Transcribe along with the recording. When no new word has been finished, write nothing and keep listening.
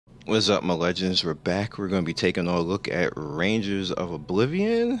What's up, my legends? We're back. We're going to be taking a look at Rangers of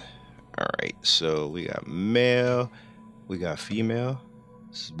Oblivion. Alright, so we got male, we got female.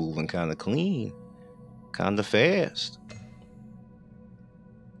 This is moving kind of clean, kind of fast.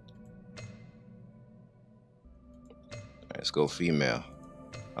 Alright, let's go female.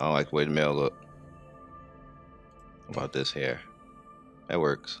 I don't like the way the male look. How about this hair? That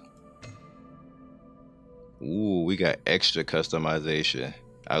works. Ooh, we got extra customization.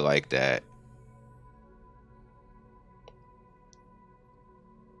 I like that.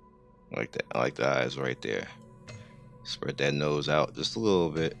 I like that. I like the eyes right there. Spread that nose out just a little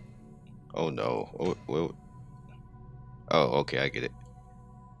bit. Oh no. Oh, okay, I get it.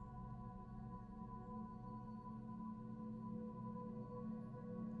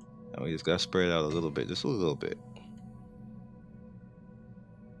 Now we just got to spread it out a little bit, just a little bit.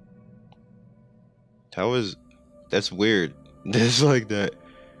 How is that's weird. That's like that.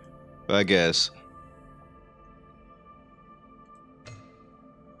 But I guess.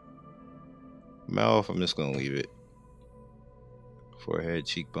 Mouth, I'm just gonna leave it. Forehead,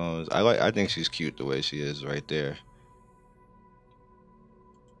 cheekbones. I think she's cute the way she is right there.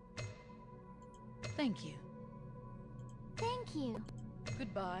 Thank you. Thank you.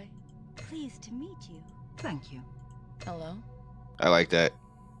 Goodbye. Pleased to meet you. Thank you. Hello? I like that.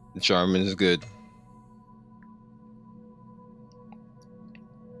 The charming is good.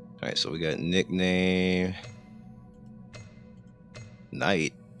 Alright, so we got nickname.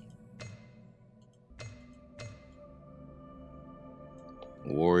 Knight.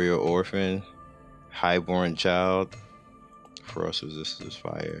 Warrior orphan. Highborn child. Frost resistance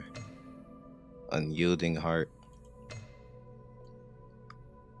fire. Unyielding heart.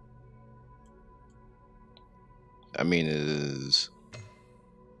 I mean, it is.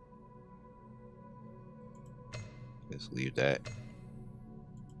 Let's leave that.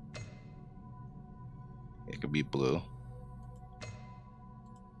 It could be blue.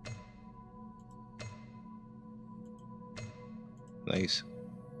 Nice.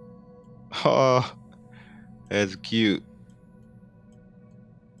 Oh, that's cute.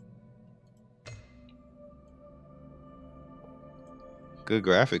 Good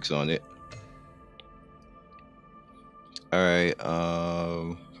graphics on it. Alright,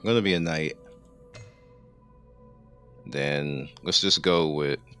 gonna be a knight. Then let's just go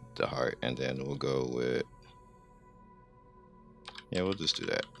with the heart, and then we'll go with, yeah, we'll just do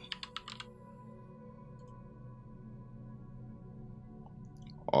that.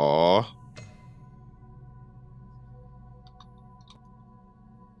 Aww.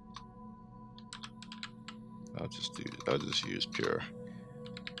 I'll just use pure.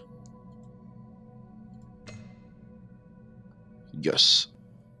 Yes.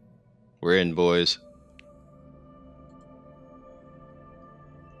 We're in, boys.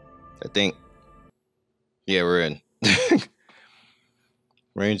 I think. Yeah, we're in.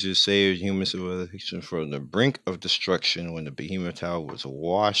 Rangers saved human civilization from the brink of destruction when the Behemoth Tower was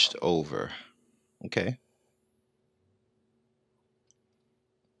washed over. Okay.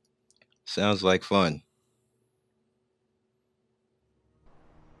 Sounds like fun.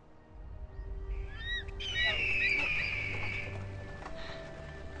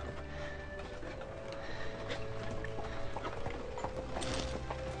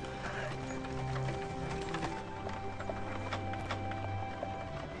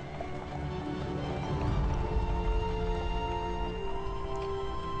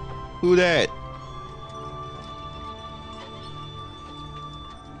 Who that?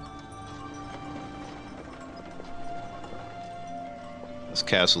 This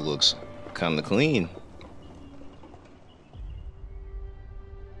castle looks kind of clean.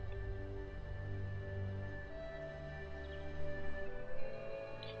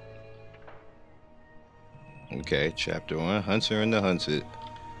 Okay, chapter 1, Hunter and the Hunted.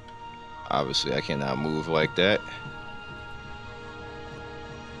 Obviously, I cannot move like that.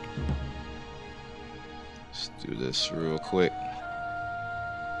 Let's do this real quick.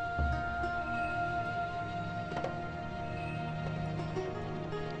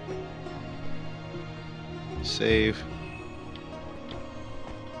 Save.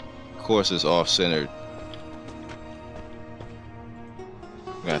 Of course, it's off-centered.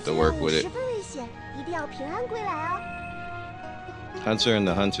 Gonna have to work with it. Hunter and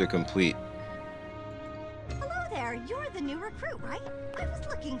the Hunter complete. Hello there, you're the new recruit, right? I was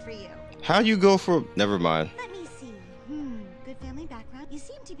looking for you. How you go for? Never mind. Let me see. Good family background. You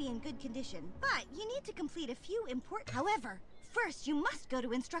seem to be in good condition, but you need to complete a few important. However, first you must go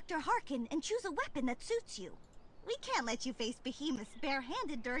to Instructor Harkin and choose a weapon that suits you. We can't let you face behemoths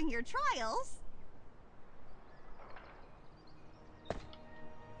barehanded during your trials.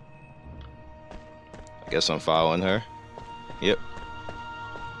 Guess I'm following her. Yep.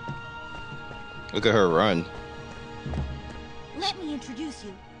 Look at her run. Let me introduce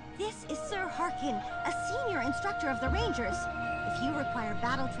you. This is Sir Harkin, a senior instructor of the Rangers. If you require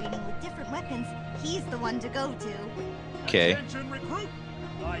battle training with different weapons, he's the one to go to. Okay. Attention, recruit!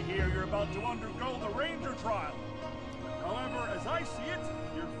 I hear you're about to undergo the Ranger trial. However, as I see it,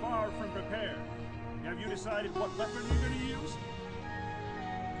 you're far from prepared. Have you decided what weapon you're going to use?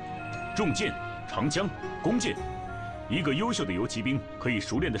 重剑、长枪、弓箭，一个优秀的游骑兵可以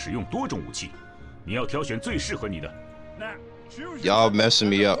熟练地使用多种武器。你要挑选最适合你的。Now, choose Y'all your messing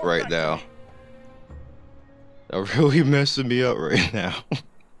me up right now. Y'all really messing me up right now.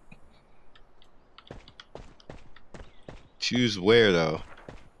 Choose where though?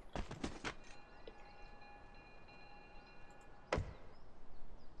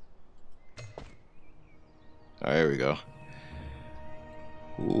 Alright, here we go.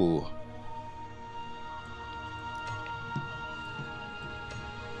 Ooh.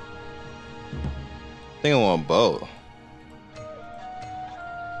 I think I want both.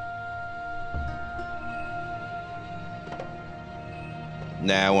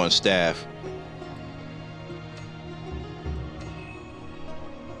 Nah, I want staff.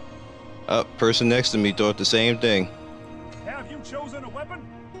 Person next to me thought the same thing. Have you chosen a weapon?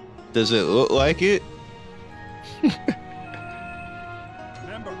 Does it look like it?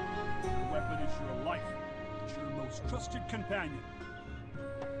 Remember, your weapon is your life. It's your most trusted companion.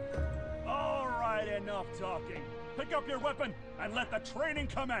 All right, enough talking. Pick up your weapon and let the training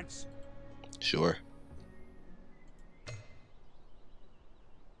commence. Sure.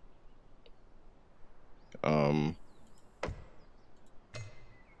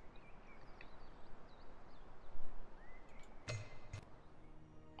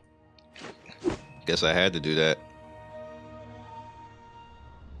 Guess I had to do that.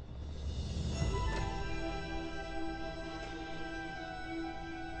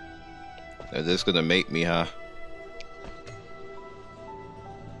 Is this gonna make me, huh?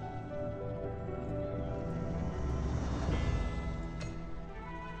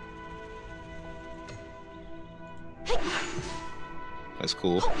 That's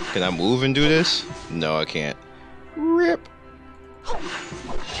cool. Can I move and do this? No, I can't. Rip.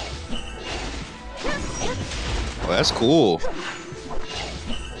 Oh, that's cool.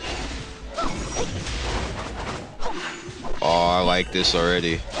 Oh, I like this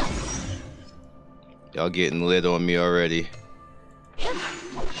already. Y'all getting lit on me already.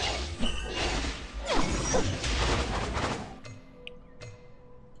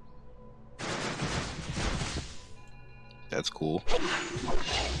 That's cool.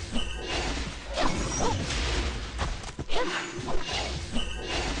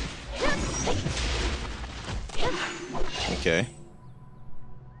 Okay.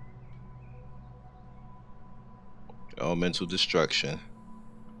 Elemental destruction.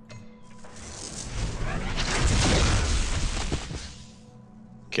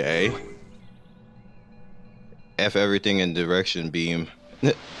 Okay. F everything in direction beam.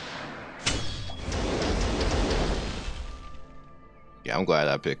 Yeah, I'm glad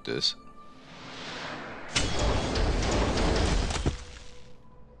I picked this.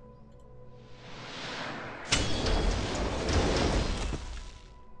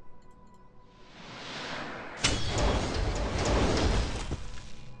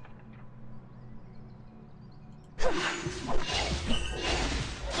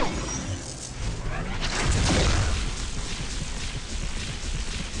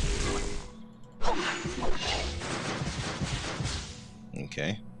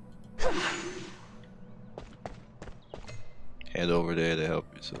 Okay. Head over there to help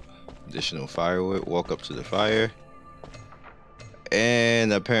you. So, additional firewood. Walk up to the fire.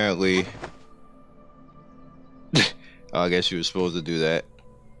 And apparently... I guess you were supposed to do that.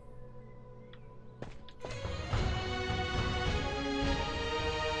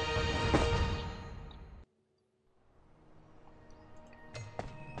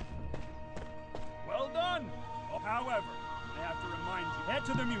 Well done. However, I have to remind you, head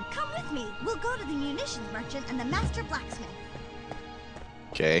to the mute. Come with me. We'll go to the munitions merchant and the master blacksmith.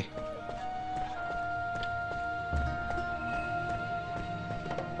 Okay.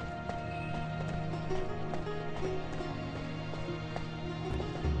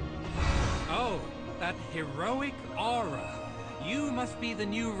 Oh, that heroic aura. You must be the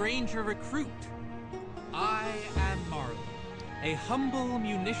new Ranger recruit. I am Marlowe, a humble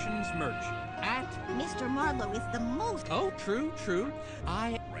munitions merchant at... Mr. Marlowe is the most... Oh, true.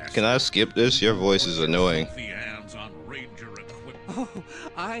 Can I skip this? Your voice is annoying. Oh,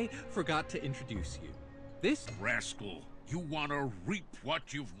 I forgot to introduce you. This... Rascal, You want to reap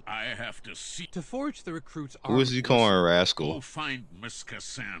what you've... I have to see... To forge the recruits Who is he calling a rascal? Go find Miss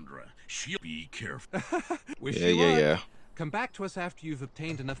Cassandra. She'll be careful. Wish Yeah, you yeah, luck. yeah. Come back to us after you've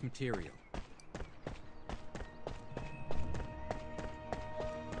obtained enough material.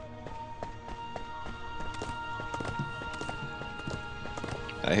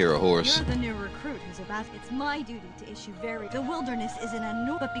 I hear a horse. You're the new recruit who's about. It's my duty to issue very. The wilderness isn't a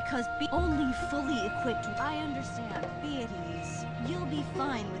new, but because only fully equipped. I understand. Be at ease. You'll be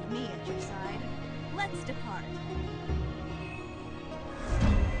fine with me at your side. Let's depart.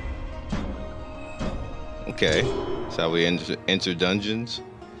 Okay, that's how we enter dungeons.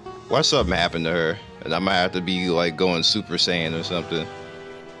 Why something happened to her? And I might have to be like going Super Saiyan or something.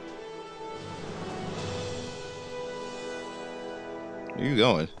 Where you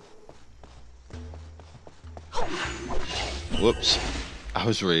going? Whoops. I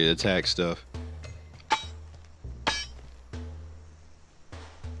was ready to attack stuff.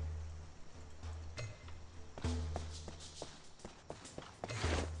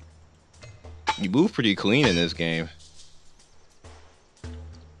 You move pretty clean in this game.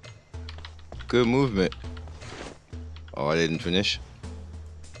 Good movement. Oh, I didn't finish.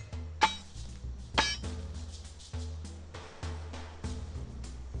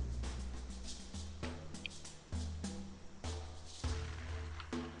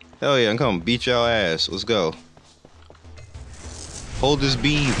 Hell yeah, I'm coming beat y'all ass. Let's go. Hold this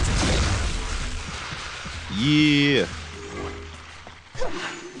beam. Yeah.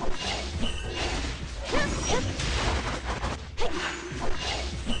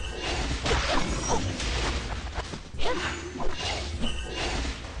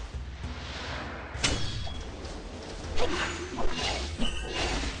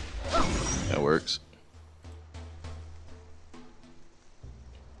 That works.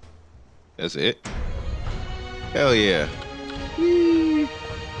 That's it. Hell yeah. Whee.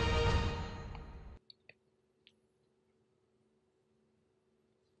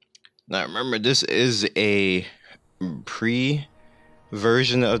 Now remember, this is a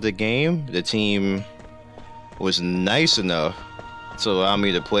pre-version of the game. The team was nice enough to allow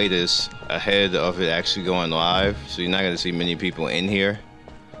me to play this ahead of it actually going live. So you're not going to see many people in here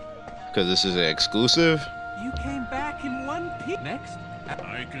because this is an exclusive. You came back in one piece. Next.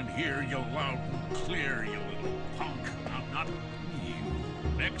 I can hear you loud and clear, you little punk. I'm not you.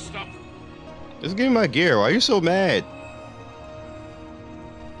 Next up. Just give me my gear. Why are you so mad?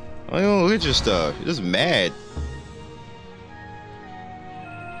 I don't even look at your stuff. You're just mad.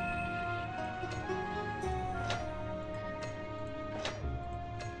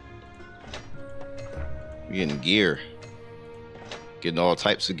 You're getting gear. Getting all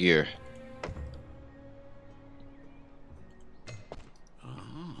types of gear.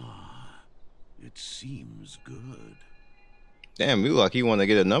 It seems good. Damn, you like you want to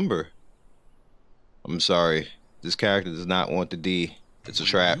get a number. I'm sorry. This character does not want the D. It's a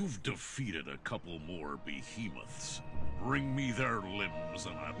trap. You've defeated a couple more behemoths. Bring me their limbs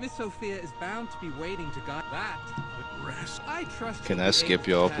and I... Miss Sophia is bound to be waiting to guide that. But rest. I trust. Can you'll I be skip able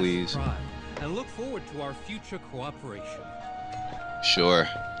to y'all, pass please? the trial, and look forward to our future cooperation. Sure.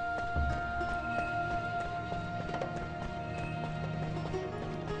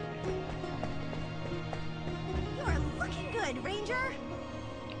 You are looking good, Ranger.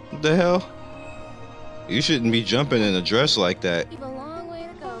 What the hell? You shouldn't be jumping in a dress like that. You've a long way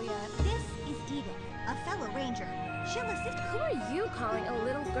to go yet. This is Edith, a fellow ranger. She'll assist. Who are you calling a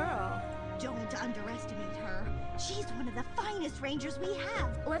little girl? Don't underestimate her. She's one of the finest rangers we have.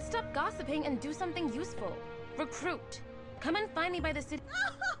 Let's stop gossiping and do something useful. Recruit. Come and find me by the city.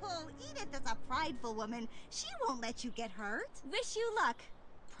 Oh, Edith is a prideful woman. She won't let you get hurt. Wish you luck.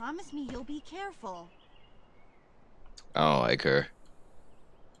 Promise me you'll be careful. I don't like her.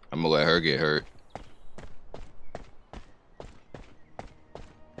 I'm gonna let her get hurt.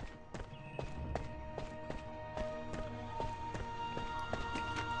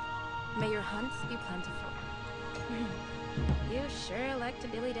 May your hunts be plentiful. You sure like to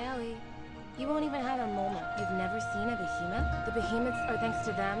dilly-dally. You won't even have a moment. You've never seen a behemoth? The behemoths are thanks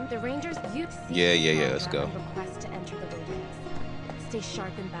to them. The rangers, you see. Yeah, let's go. Request to enter the wilderness. Stay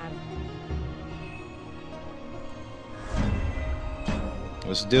sharp in battle.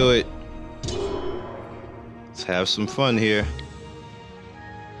 Let's do it. Let's have some fun here.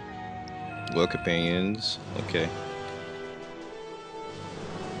 Well, companions. Okay.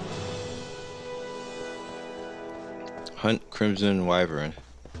 Hunt Crimson Wyvern.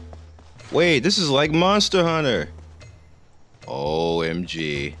 Wait, this is like Monster Hunter.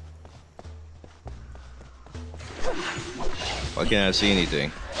 OMG. Why can't I see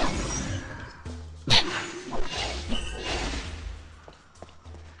anything?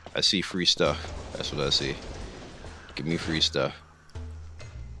 I see free stuff. That's what I see. Give me free stuff.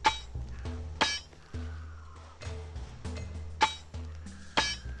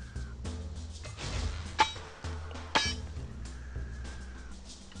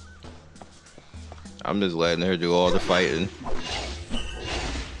 I'm just letting her do all the fighting.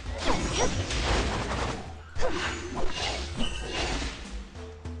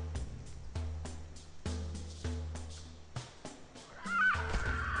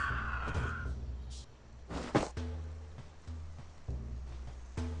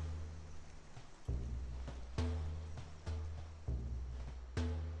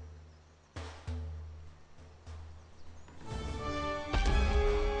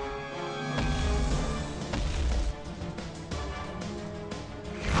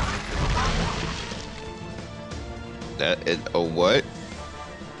 Oh, what?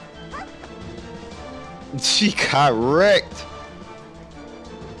 She got wrecked.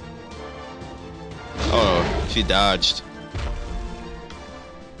 Oh, she dodged.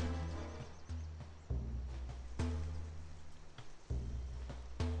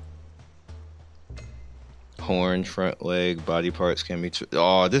 Horn, front leg, body parts can be.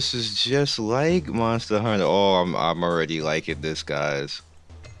 Oh, this is just like Monster Hunter. Oh, I'm already liking this, guys.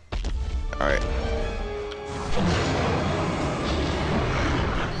 All right.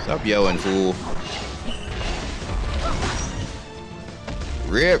 Stop yelling, fool.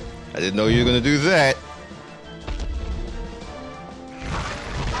 Rip. I didn't know you were gonna do that.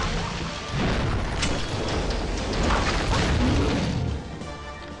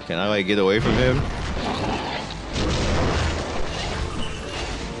 Can I like get away from him?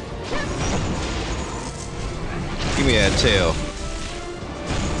 Give me that tail.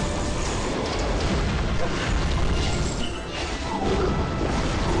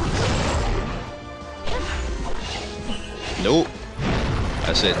 Nope.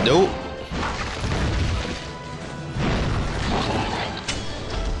 I said nope.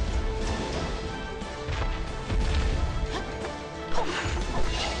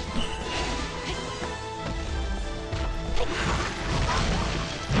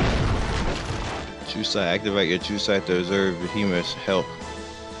 Choose side. Activate your choose side to observe behemoth's help.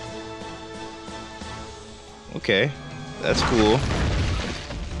 Okay, that's cool.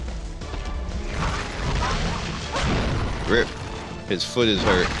 Rip. His foot is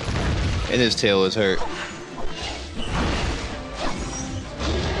hurt. And his tail is hurt.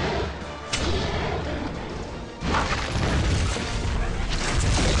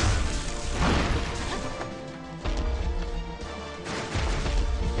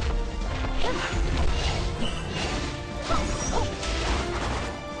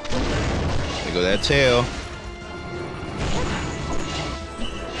 There go that tail.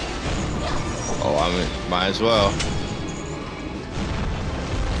 Oh, I might as well.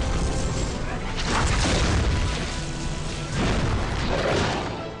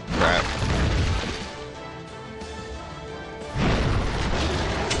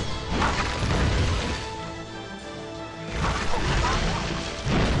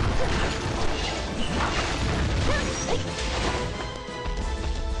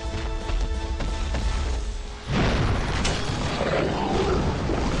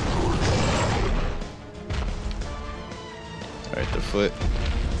 Alright, the foot.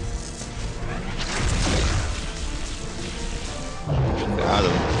 Got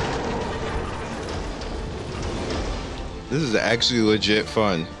him. This is actually legit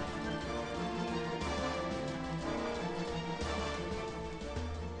fun.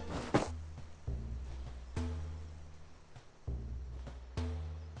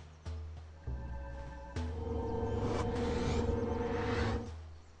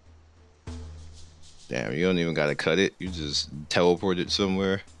 Damn, you don't even gotta cut it. You just teleport it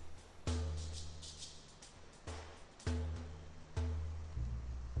somewhere.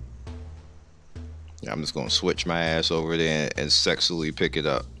 Yeah, I'm just gonna switch my ass over there and sexually pick it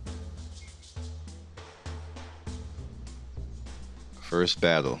up. First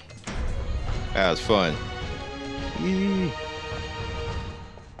battle. That was fun. Yee.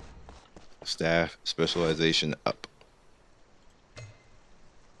 Staff specialization up.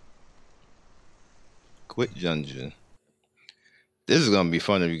 Quit dungeon. This is gonna be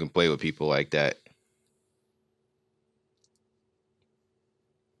fun if you can play with people like that.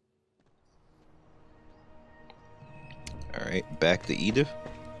 Alright, back to Edith.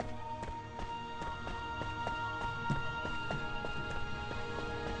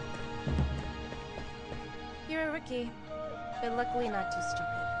 You're a rookie, but luckily not too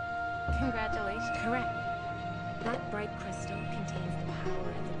stupid. Congratulations. Correct. That bright crystal contains the power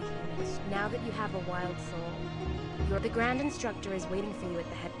of the behemoth. Now that you have a wild soul, the Grand Instructor is waiting for you at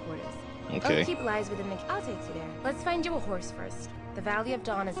the headquarters. Okay. Upkeep lies within the... I'll take you there. Let's find you a horse first. The Valley of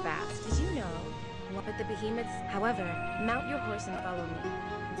Dawn is vast. Did you know? But the behemoths... However, mount your horse and follow me.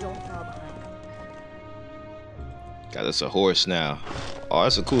 Don't fall behind. Got us a horse now. Oh,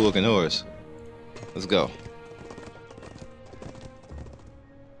 that's a cool looking horse. Let's go.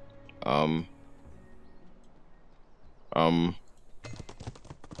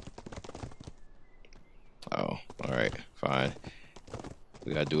 Oh, alright, fine.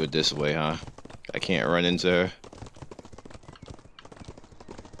 We gotta do it this way, huh? I can't run into her.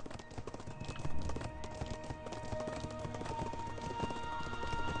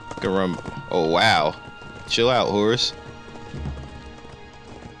 Can run. Oh, wow. Chill out, horse.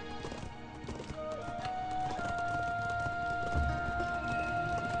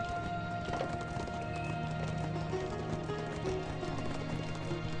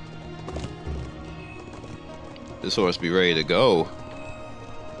 This horse be ready to go.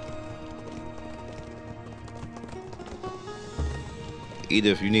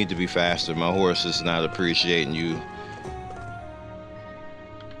 Edith, you need to be faster. My horse is not appreciating you.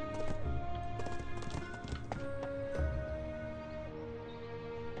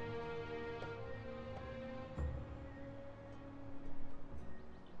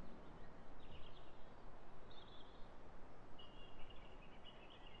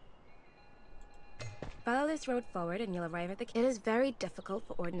 Follow this road forward and you'll arrive at the... It is very difficult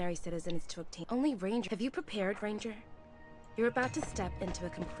for ordinary citizens to obtain. Only Ranger... Have you prepared, Ranger? You're about to step into a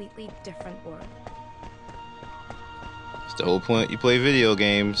completely different world. It's the whole point. You play video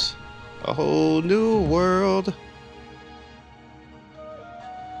games. A whole new world.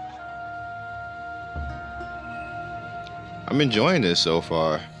 I'm enjoying this so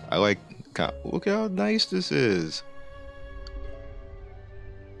far. I like... Look at how nice this is.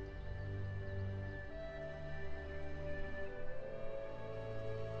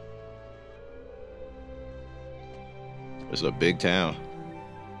 It's a big town.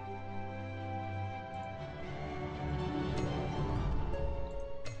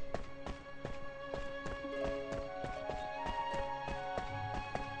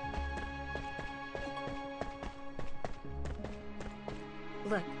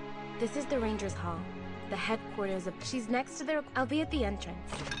 Look, this is the Ranger's Hall. The headquarters of... She's next to their... I'll be at the entrance.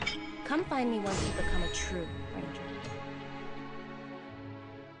 Come find me once you become a true Ranger.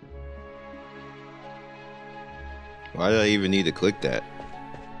 Why did I even need to click that?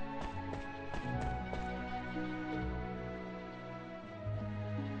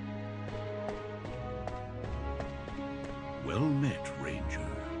 Well met, Ranger.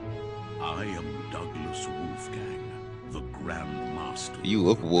 I am Douglas Wolfgang, the Grand Master. You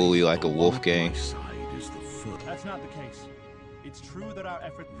look woolly like a Wolfgang. My side is the first. That's not the case. It's true that our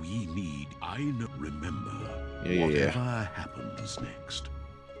effort... We need... I know... Remember, Yeah. whatever happens next.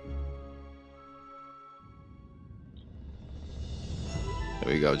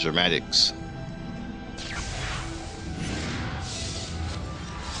 There we go, dramatics.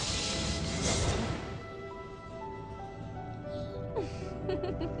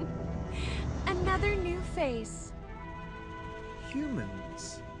 Another new face.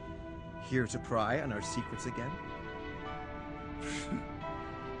 Humans. Here to pry on our secrets again?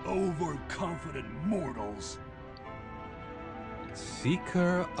 Overconfident mortals.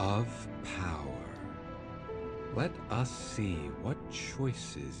 Seeker of power. Let us see what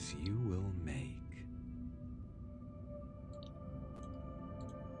choices you will make.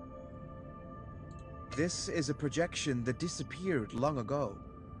 This is a projection that disappeared long ago.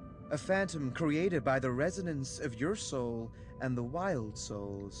 A phantom created by the resonance of your soul and the wild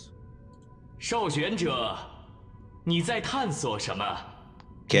souls. 受选者，你在探索什么？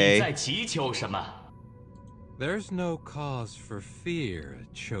 Okay. 你在祈求什么？ There's no cause for fear,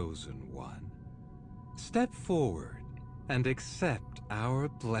 chosen one. Step forward and accept our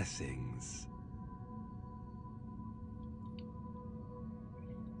blessings.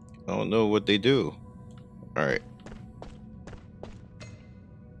 I don't know what they do. Alright.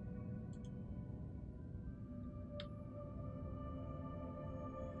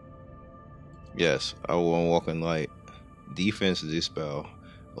 Yes, I will walk in light. Defense dispel.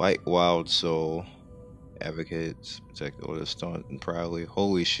 Light wild soul. Advocates. Protect order stun and proudly.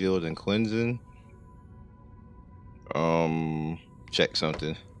 Holy shield and cleansing. Check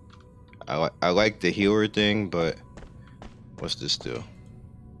something. I like the healer thing, but what's this do?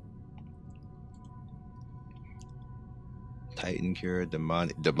 Titan cure,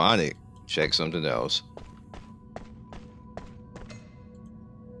 demonic. Check something else.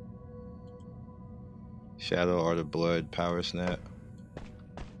 Shadow Art of Blood, Power Snap.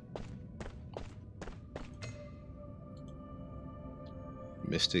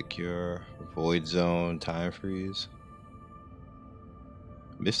 Mystic Cure, Void Zone, Time Freeze.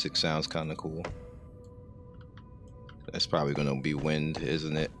 Mystic sounds kind of cool. That's probably gonna be wind,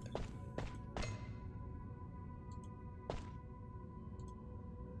 isn't it?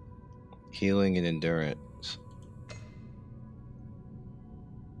 Healing and endurance.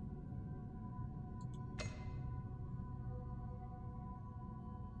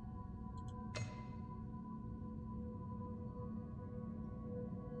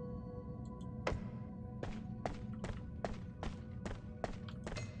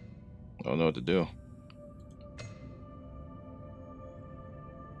 I don't know what to do.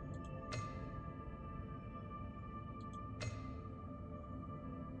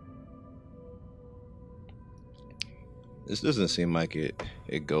 This doesn't seem like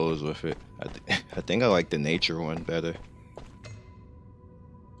it goes with it. I think I like the nature one better.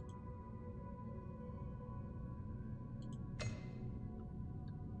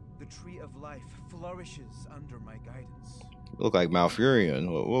 The tree of life flourishes under my guidance. Look like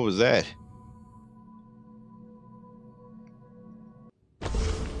Malfurion. What was that?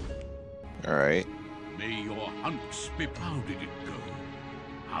 All right. May your hunts be proud did it go.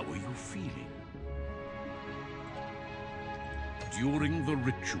 How are you feeling? During the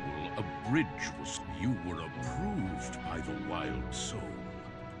ritual, a bridge was... You were approved by the wild soul,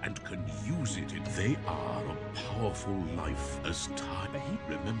 and can use it in... They are a powerful life as time...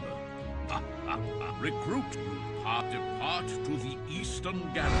 Remember, recruit, depart to the eastern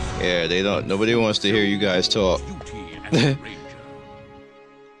garrison. Yeah, they don't... Nobody wants to hear you guys talk. I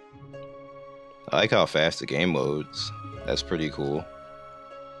like how fast the game loads. That's pretty cool.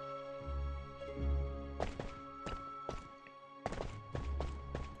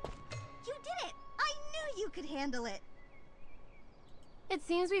 Could handle it. It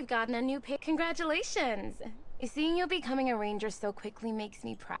seems we've gotten a new pick. Congratulations! Seeing you becoming a ranger so quickly makes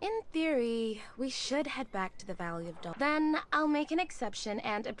me proud. In theory, we should head back to the Valley of Dawn. Then I'll make an exception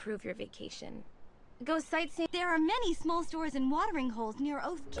and approve your vacation. Go sightseeing. There are many small stores and watering holes near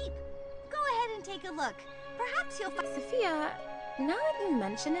Oath Keep. Go ahead and take a look. Perhaps you'll find... Sophia, now that you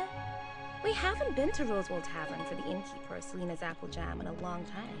mention it, we haven't been to Rosewell Tavern for the innkeeper, Selena's apple jam, in a long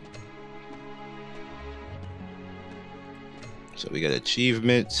time. So we got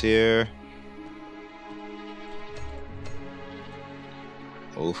achievements here.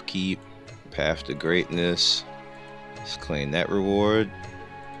 Oath Keep, Path to Greatness. Let's claim that reward.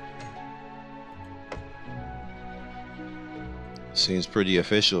 Seems pretty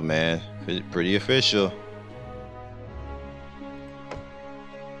official, man. Pretty official.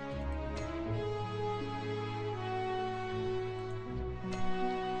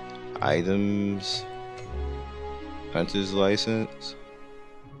 Items. Hunter's license.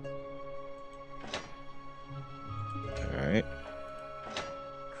 Alright.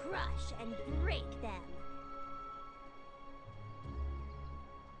 Crush and break them.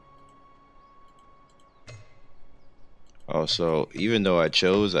 Oh, so even though I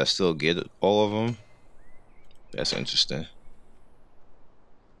chose, I still get all of them? That's interesting.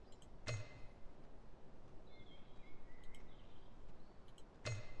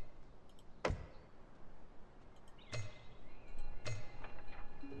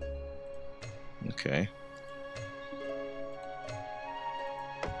 Okay.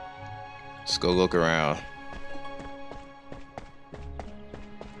 Let's go look around.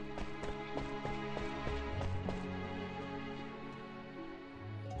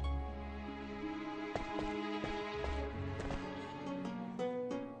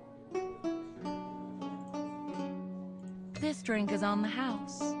 This drink is on the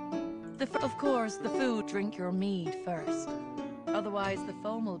house. Of course, the food. Drink your mead first. Otherwise, the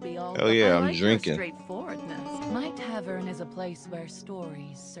foam will be all... Oh yeah, I'm drinking. Straightforwardness. My tavern is a place where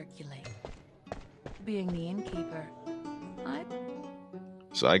stories circulate. Being the innkeeper,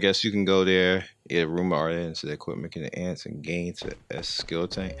 So I guess you can go there, get a room art into the equipment and the ants and gain to a skill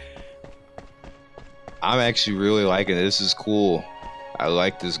tank. I'm actually really liking it. This is cool. I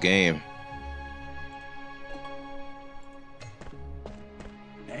like this game.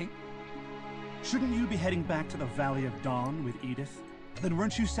 Eh? Shouldn't you be heading back to the Valley of Dawn with Edith? Then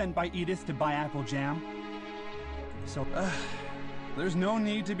weren't you sent by Edith to buy apple jam? So, there's no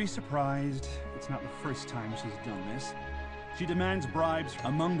need to be surprised. It's not the first time she's done this. She demands bribes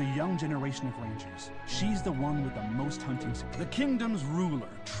among the young generation of rangers. She's the one with the most hunting. The kingdom's ruler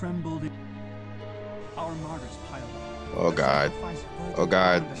trembled in... Our martyrs piled up. Oh god. Oh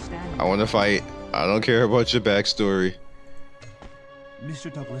god. I want to fight. I don't care about your backstory.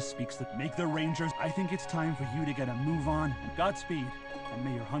 Mr. Douglas speaks the make the Rangers. I think it's time for you to get a move on. Godspeed, and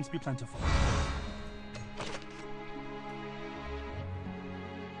may your hunts be plentiful.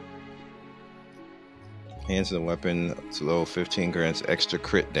 Hands and weapon to level 15 grants extra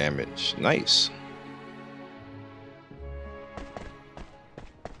crit damage. Nice.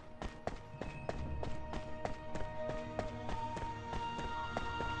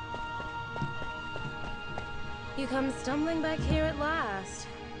 You come stumbling back here at last.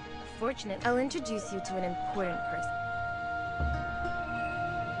 Fortunate. I'll introduce you to an important person.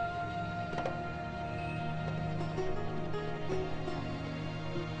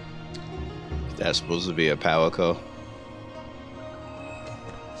 That's supposed to be a Palico.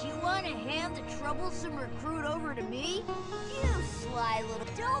 Do you want to hand the troublesome recruit over to me? You sly little...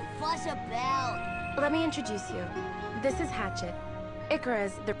 Don't fuss about. Let me introduce you. This is Hatchet.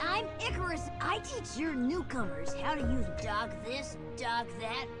 Icarus, the... I'm Icarus. I teach your newcomers how to use dog this, dog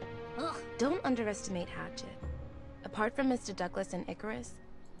that. Ugh. Don't underestimate Hatchet. Apart from Mr. Douglas and Icarus,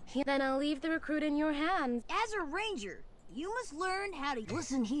 then I'll leave the recruit in your hands. As a ranger, you must learn how to...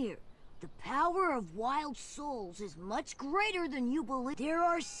 Listen here. The power of wild souls is much greater than you believe. There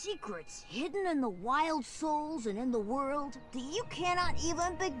are secrets hidden in the wild souls and in the world that you cannot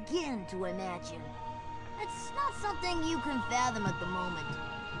even begin to imagine. It's not something you can fathom at the moment.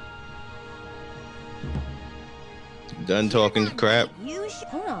 Done talking crap.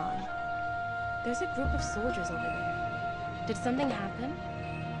 Hold on. There's a group of soldiers over there. Did something happen?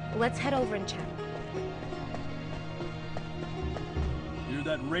 Let's head over and check. You're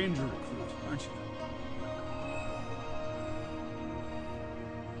that ranger recruit, aren't you?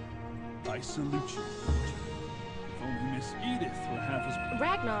 I salute you. If only Miss Edith were half as...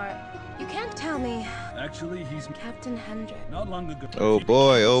 Ragnar, you can't tell me. Actually, he's... Captain Hendrik. Not long ago... Oh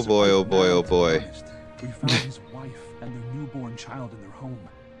boy, oh boy, oh boy, oh boy. We found his wife and their newborn child in their home.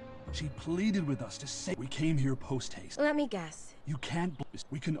 She pleaded with us to say... We came here post-haste. Let me guess. You can't...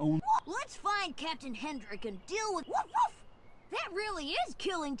 We can only... Let's find Captain Hendrik and deal with... Woof, woof! That really is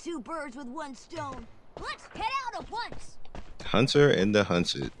killing two birds with one stone. Let's head out at once. Hunter and the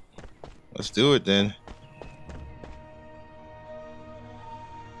hunted. Let's do it then.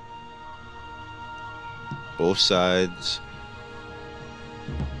 Both sides.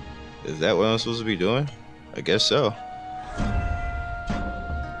 Is that what I'm supposed to be doing? I guess so.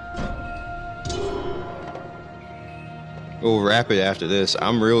 We'll wrap it after this.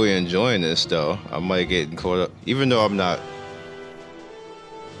 I'm really enjoying this though. I might get caught up, even though I'm not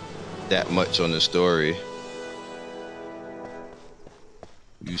that much on the story.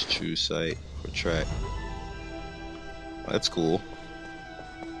 Use true sight for track. That's cool.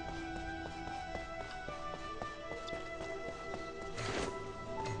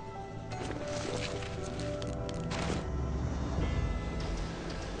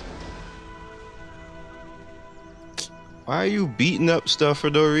 Why are you beating up stuff for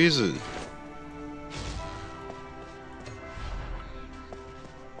no reason?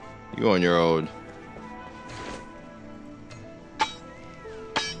 You on your own.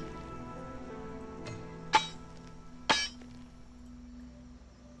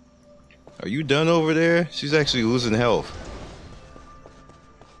 Are you done over there? She's actually losing health.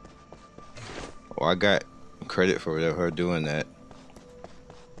 Oh, I got credit for her doing that.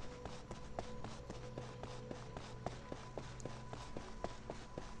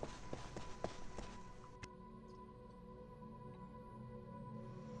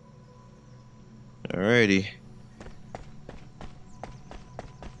 Alrighty.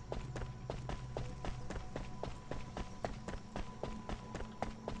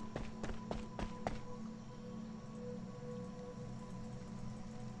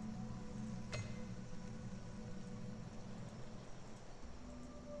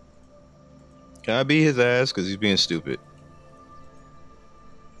 Can I beat his ass? Because he's being stupid.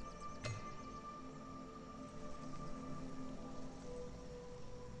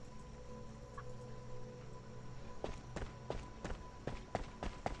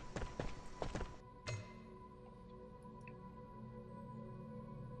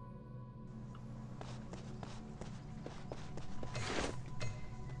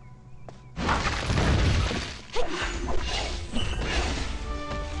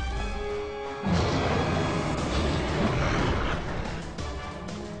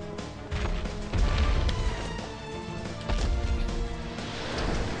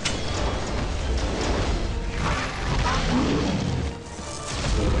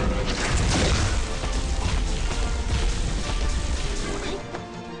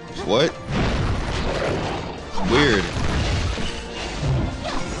 What? Weird.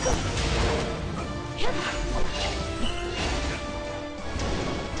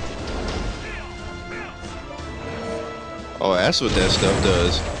 Oh, that's what that stuff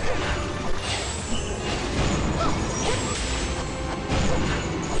does.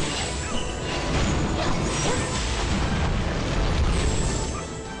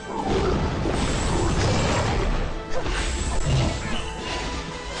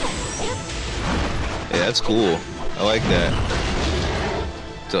 Yeah, that's cool. I like that.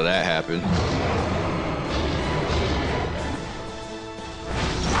 Till that happened.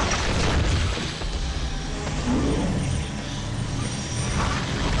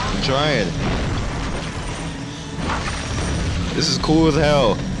 I'm trying. This is cool as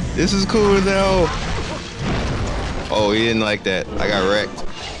hell. This is cool as hell. Oh, he didn't like that. I got wrecked.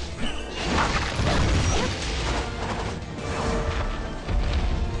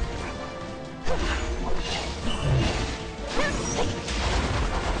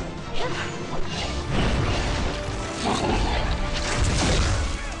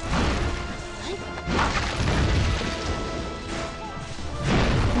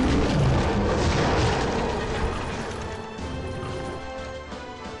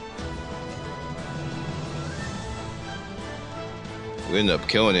 We ended up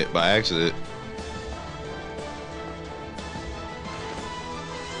killing it by accident.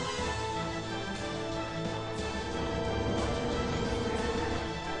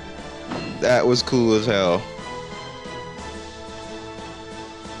 That was cool as hell.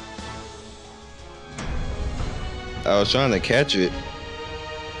 I was trying to catch it.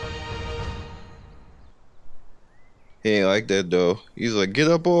 He ain't like that though. He's like, get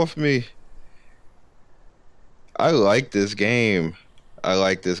up off me. I like this game. I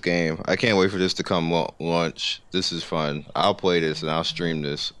like this game. I can't wait for this to come launch. This is fun. I'll play this and I'll stream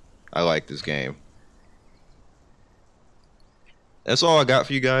this. I like this game. That's all I got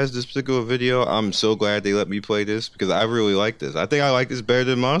for you guys this particular video. I'm so glad they let me play this because I really like this. I think I like this better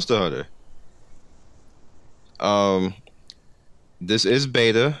than Monster Hunter. This is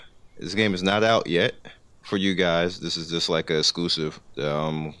beta. This game is not out yet for you guys. This is just like an exclusive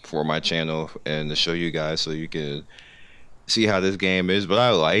for my channel and to show you guys so you can see how this game is. But I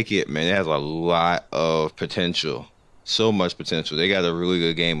like it, man. It has a lot of potential. So much potential. They got a really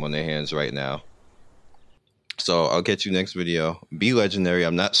good game on their hands right now. So I'll catch you next video. Be legendary.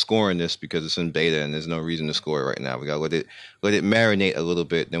 I'm not scoring this because it's in beta and there's no reason to score it right now. We gotta let it marinate a little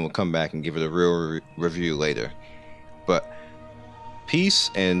bit. Then we'll come back and give it a real review later. But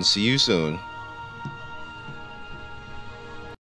peace and see you soon.